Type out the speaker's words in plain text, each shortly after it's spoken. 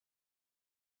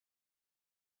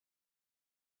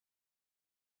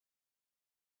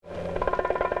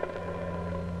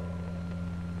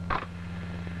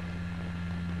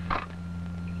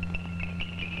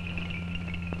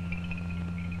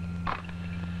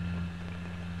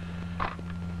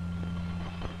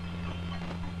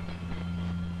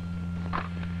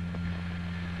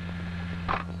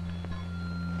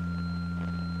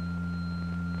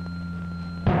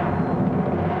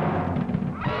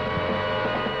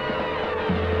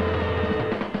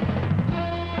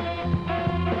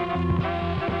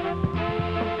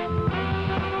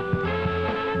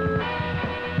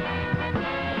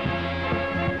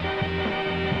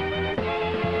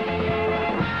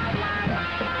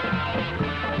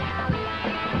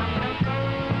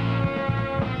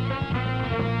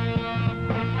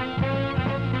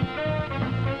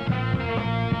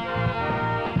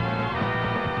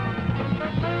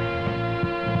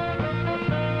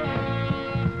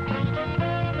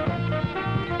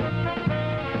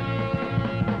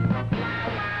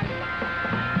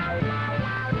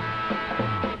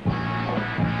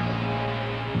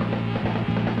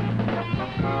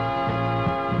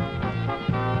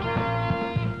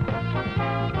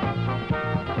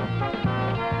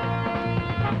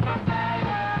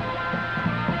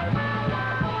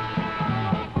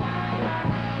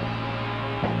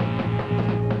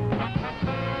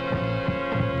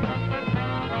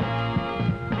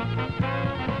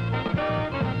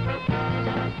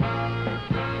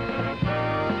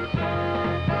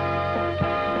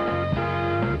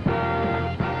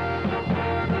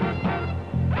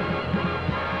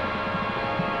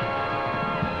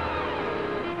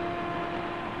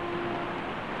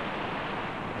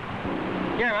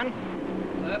Chairman.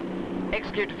 Sir?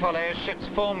 Execute to follow ship's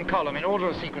form column in order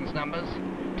of sequence numbers.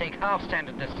 Take half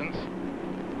standard distance.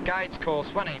 Guides course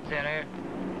 180.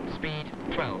 Speed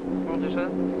 12. Roger, sir.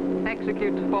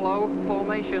 Execute to follow.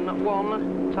 Formation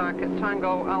 1. Tack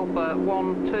Tango Alpha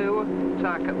 1, 2.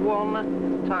 Tack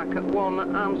 1. Tack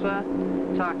 1 answer.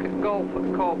 Tack Golf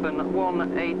Corpen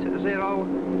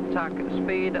 180. Tack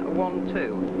speed 12.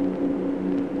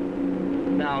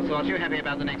 Now, so are you happy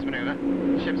about the next manoeuvre?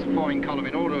 The ship's forming column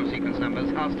in order of sequence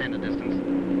numbers, half standard distance.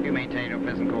 You maintain your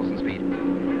present course and speed.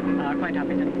 Quite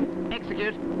happy, sir.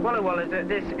 Execute. Well,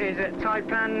 this is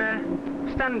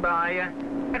Taipan, standby,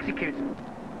 execute.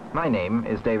 My name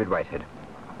is David Whitehead.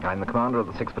 I'm the commander of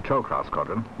the 6th Patrol Craft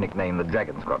Squadron, nicknamed the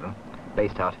Dragon Squadron,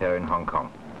 based out here in Hong Kong.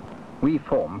 We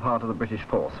form part of the British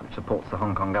force which supports the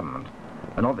Hong Kong government,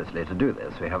 and obviously to do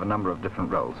this we have a number of different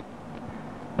roles.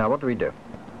 Now, what do?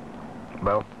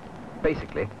 Well,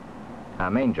 basically, our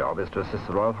main job is to assist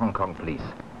the Royal Hong Kong Police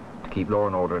to keep law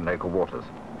and order in local waters,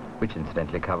 which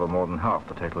incidentally cover more than half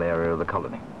the total area of the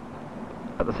colony.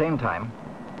 At the same time,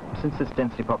 since this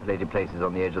densely populated place is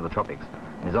on the edge of the tropics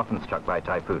and is often struck by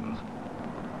typhoons,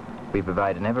 we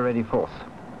provide an ever-ready force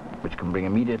which can bring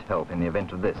immediate help in the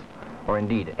event of this, or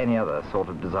indeed any other sort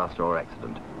of disaster or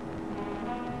accident.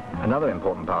 Another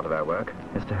important part of our work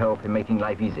is to help in making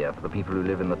life easier for the people who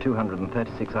live in the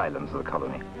 236 islands of the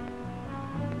colony.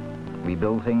 We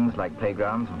build things like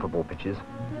playgrounds and football pitches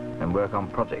and work on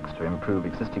projects to improve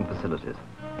existing facilities,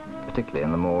 particularly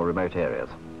in the more remote areas.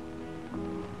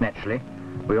 Naturally,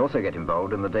 we also get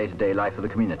involved in the day-to-day life of the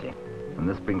community, and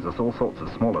this brings us all sorts of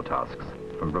smaller tasks,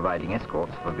 from providing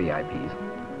escorts for VIPs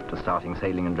to starting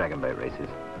sailing and dragon boat races.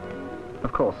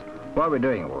 Of course, while we're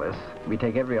doing all this, we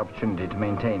take every opportunity to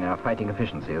maintain our fighting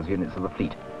efficiency as units of the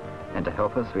fleet, and to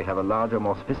help us we have a larger,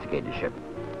 more sophisticated ship,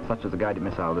 such as the guided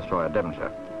missile destroyer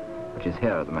Devonshire, which is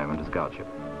here at the moment as guard ship.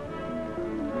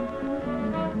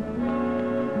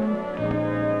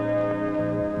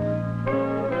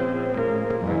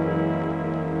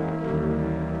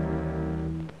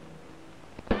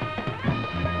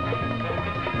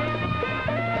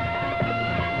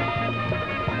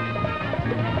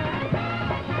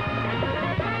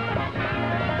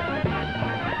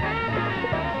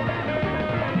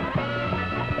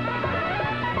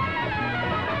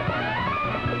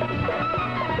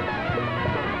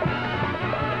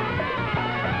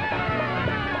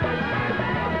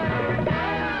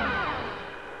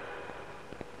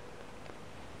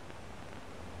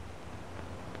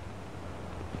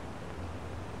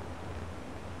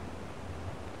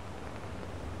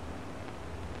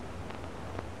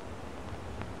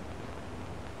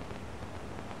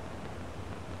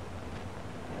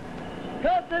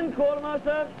 Captain,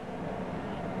 quartermaster.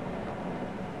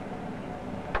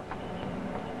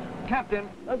 Captain.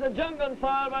 There's a junk gun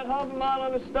fire about half a mile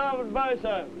on the starboard bow,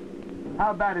 sir.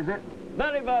 How bad is it?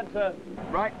 Very bad, sir.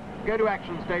 Right, go to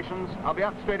action stations. I'll be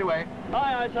up straight away.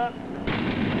 Aye, aye, sir.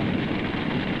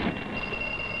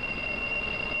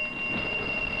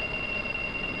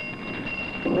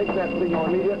 Make that signal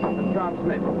immediate and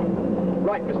transmit.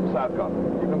 Right, Mr. Southcott.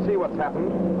 You can see what's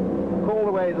happened. Call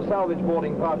away the salvage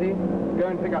boarding party. Go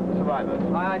and pick up the survivors.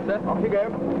 Aye, aye, sir. Off you go.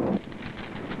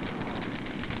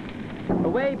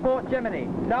 Away, Port Gemini.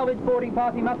 Salvage boarding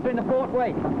party muster in the port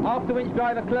wait. After winch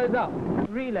driver close up.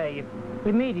 Relay,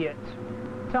 immediate.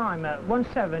 Time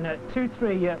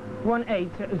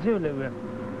 172318 Zulu.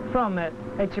 From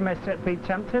HMS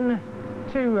Beachampton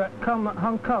to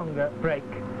Hong Kong break.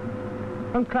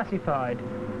 Unclassified.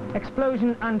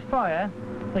 Explosion and fire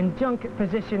in junk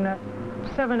position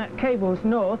 7 cables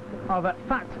north of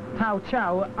Fat Tau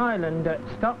Chau Island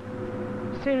stop.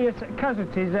 Serious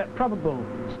casualties probable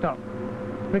stop.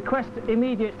 Request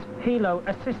immediate helo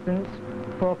assistance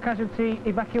for casualty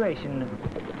evacuation.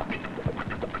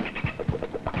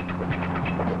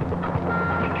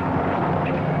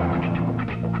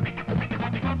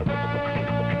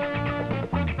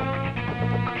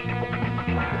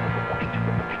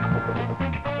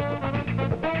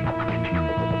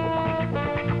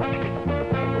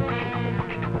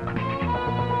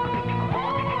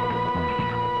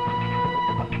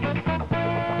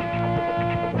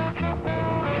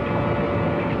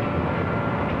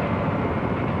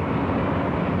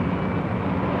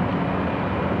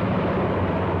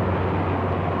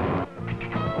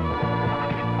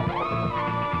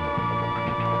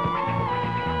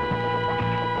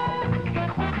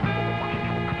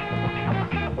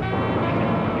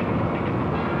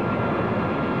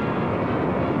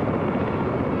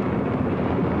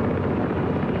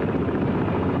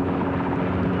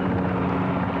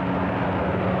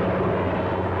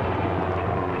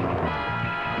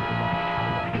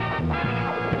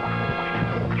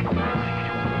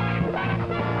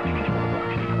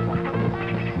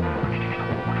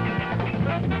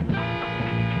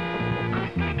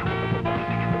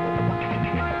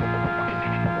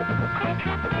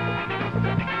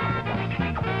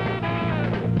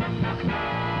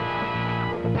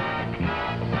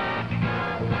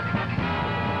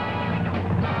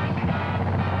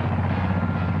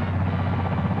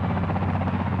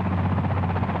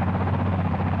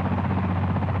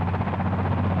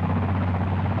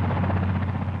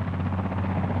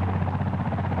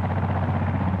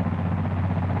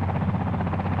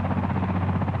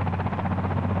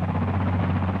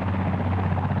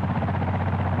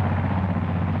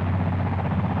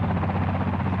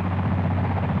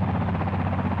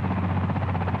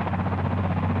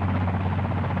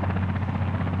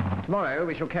 Tomorrow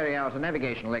we shall carry out a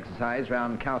navigational exercise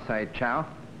round Cowside Chow,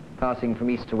 passing from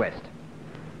east to west.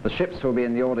 The ships will be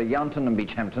in the order Yarnton and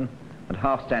Beachampton at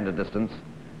half standard distance,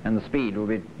 and the speed will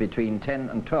be between 10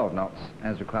 and 12 knots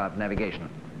as required for navigation.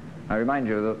 I remind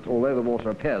you that although the water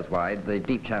appears wide, the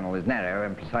deep channel is narrow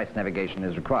and precise navigation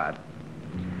is required.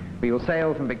 We will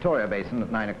sail from Victoria Basin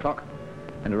at 9 o'clock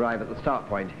and arrive at the start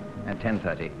point at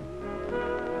 10:30.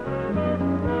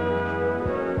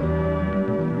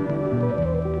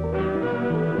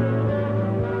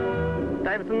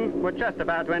 Davidson, we're just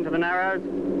about to enter the Narrows.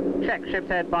 Check ship's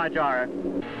head by gyro.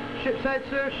 Ship's head,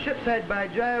 sir. Ship's head by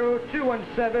gyro.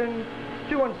 217,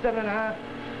 217 and a half,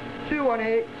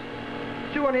 218,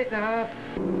 218 and a half.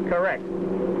 Correct.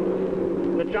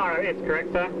 The gyro is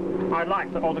correct, sir. I'd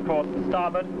like to alter course to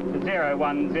starboard to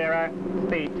 010,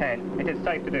 speed 10. It is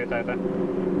safe to do so, sir.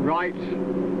 Right.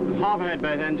 Half ahead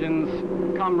both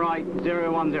engines. Come right,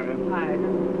 010. Aye.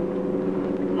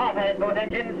 Half ahead both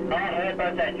engines, half ahead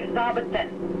both engines. Starboard 10.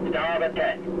 Starboard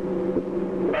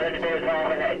 10. Better to do is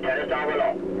half ahead, 10 is starboard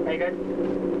off. Very good.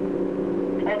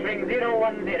 Altering 010.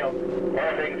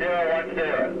 Altering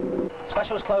 010.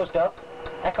 Special's closed up.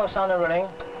 Echo sounder running.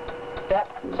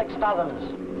 Depth 6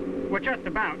 fathoms. We're just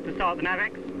about to start the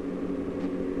NavX.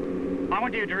 I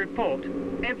want you to report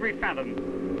every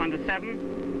fathom under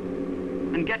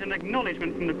 7 and get an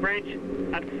acknowledgement from the bridge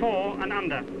at 4 and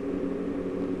under.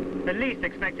 The least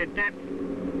expected depth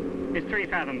is 3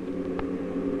 fathoms.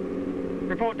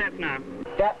 Report depth now.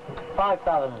 Depth 5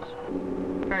 fathoms.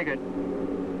 Very good.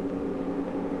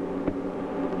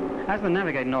 As the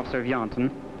navigating officer of Yarnton,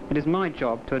 it is my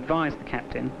job to advise the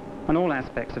captain on all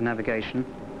aspects of navigation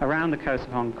around the coast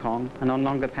of Hong Kong and on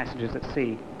longer passages at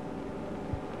sea.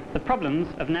 The problems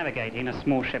of navigating a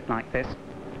small ship like this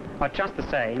are just the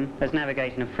same as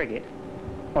navigating a frigate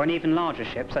or an even larger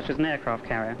ship such as an aircraft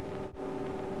carrier.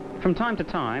 From time to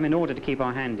time, in order to keep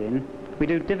our hand in, we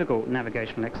do difficult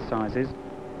navigational exercises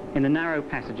in the narrow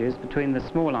passages between the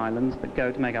small islands that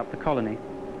go to make up the colony.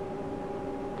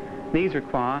 These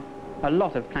require a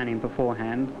lot of planning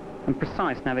beforehand and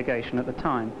precise navigation at the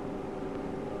time.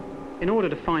 In order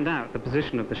to find out the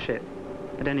position of the ship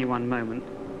at any one moment,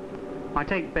 I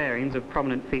take bearings of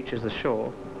prominent features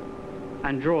ashore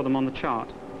and draw them on the chart.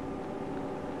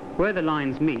 Where the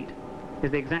lines meet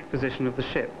is the exact position of the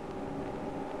ship.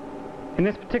 In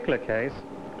this particular case,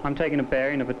 I'm taking a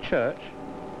bearing of a church,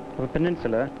 of a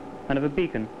peninsula, and of a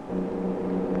beacon.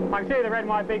 I can see the red and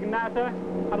white beacon now, sir.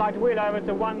 I'd like to wheel over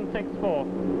to 164.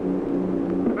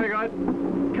 Very good.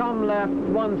 Come left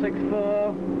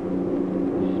 164.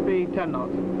 Speed 10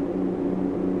 knots.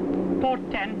 Port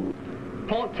 10.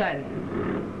 Port 10.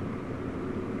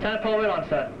 Turn the port wheel on,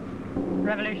 sir.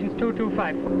 Revolutions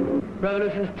 225.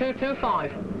 Revolutions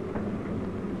 225.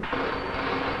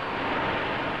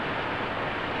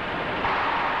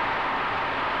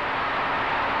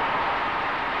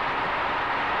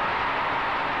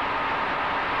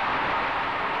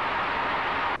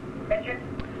 Midships.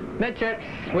 Midships.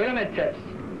 Wheel of midships.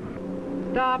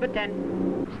 Starboard 10.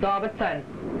 Starboard 10.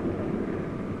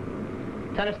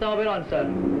 Turn the starboard on, sir.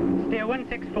 Steer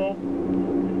 164.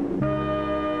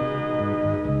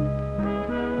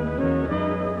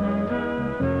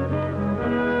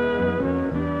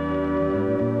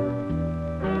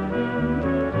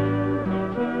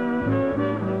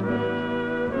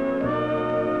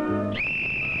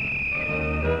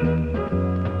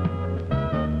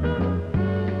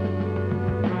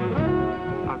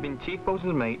 I've been chief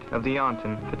boatswain's mate of the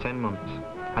Yarnton for 10 months,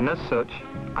 and as such,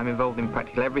 I'm involved in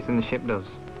practically everything the ship does.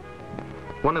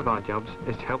 One of our jobs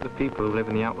is to help the people who live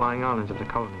in the outlying islands of the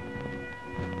colony.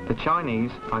 The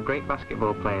Chinese are great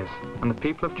basketball players, and the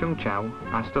people of Chung Chau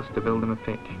asked us to build them a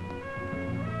pitch.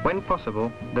 When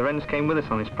possible, the Wrens came with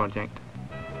us on this project.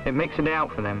 It makes a day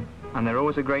out for them, and they're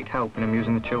always a great help in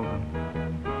amusing the children.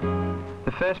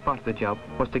 The first part of the job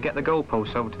was to get the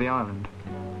goalposts over to the island.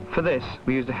 For this,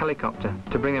 we used a helicopter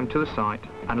to bring them to the site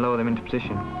and lower them into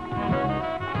position.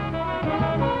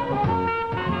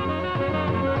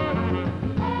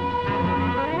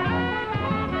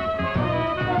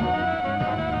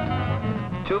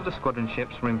 Two of the squadron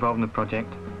ships were involved in the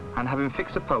project, and having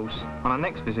fixed the posts, on our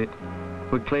next visit,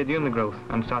 we cleared the undergrowth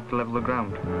and started to level the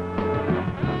ground.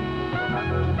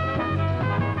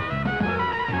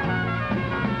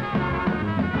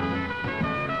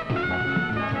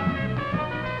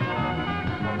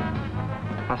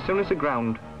 As soon as the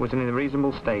ground was in a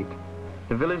reasonable state,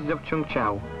 the villagers of Chung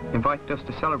Chau invited us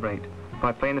to celebrate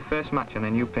by playing the first match on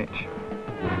their new pitch.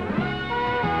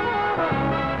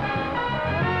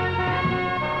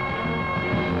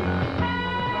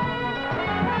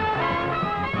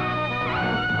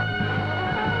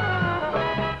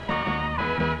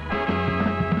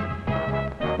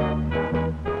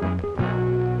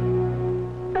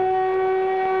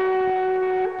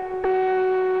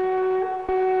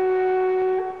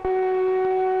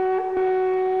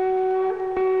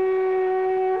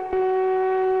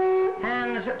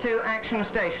 action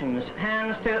stations.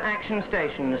 Hands to action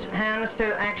stations. Hands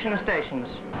to action stations.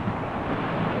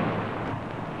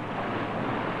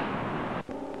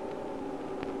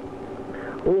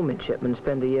 All midshipmen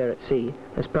spend a year at sea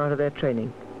as part of their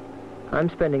training. I'm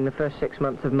spending the first 6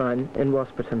 months of mine in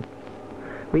Wasperton.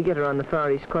 We get around the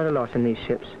Far East quite a lot in these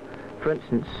ships. For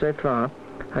instance, so far,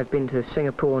 I've been to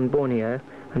Singapore and Borneo,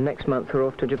 and next month we're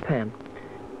off to Japan.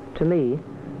 To me,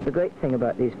 the great thing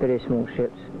about these very small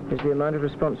ships is the amount of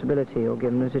responsibility you're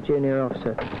given as a junior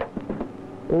officer.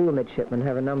 All the midshipmen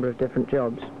have a number of different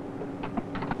jobs.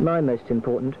 My most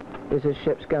important is as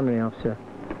ship's gunnery officer.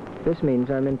 This means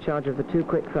I'm in charge of the 2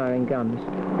 quick-firing guns,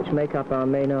 which make up our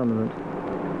main armament.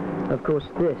 Of course,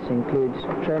 this includes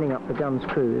training up the gun's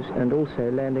crews and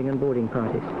also landing and boarding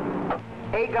parties.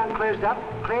 A gun closed up,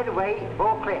 cleared away,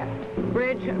 bore clear.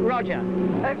 Bridge, roger.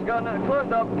 X gun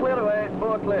closed up, cleared away,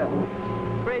 bore clear.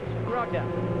 Bridge, roger.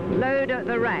 Load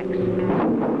the racks.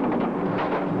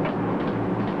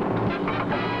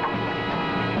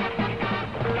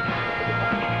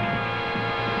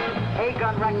 A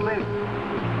gun rack loaded.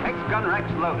 X gun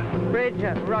racks loaded. Bridge,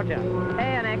 roger. A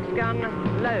and X gun,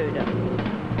 load.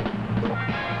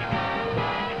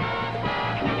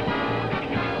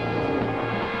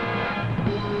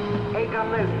 A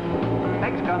gun loaded.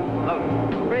 X gun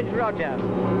loaded. Bridge, roger.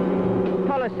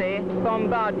 Policy,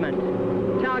 bombardment.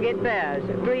 Target bears,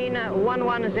 green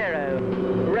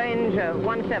 110. Range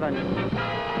 17.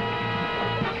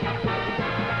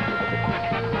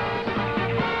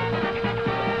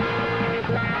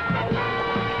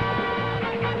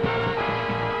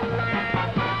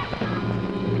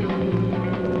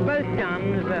 Both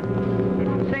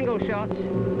guns, single shot,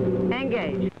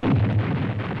 engage.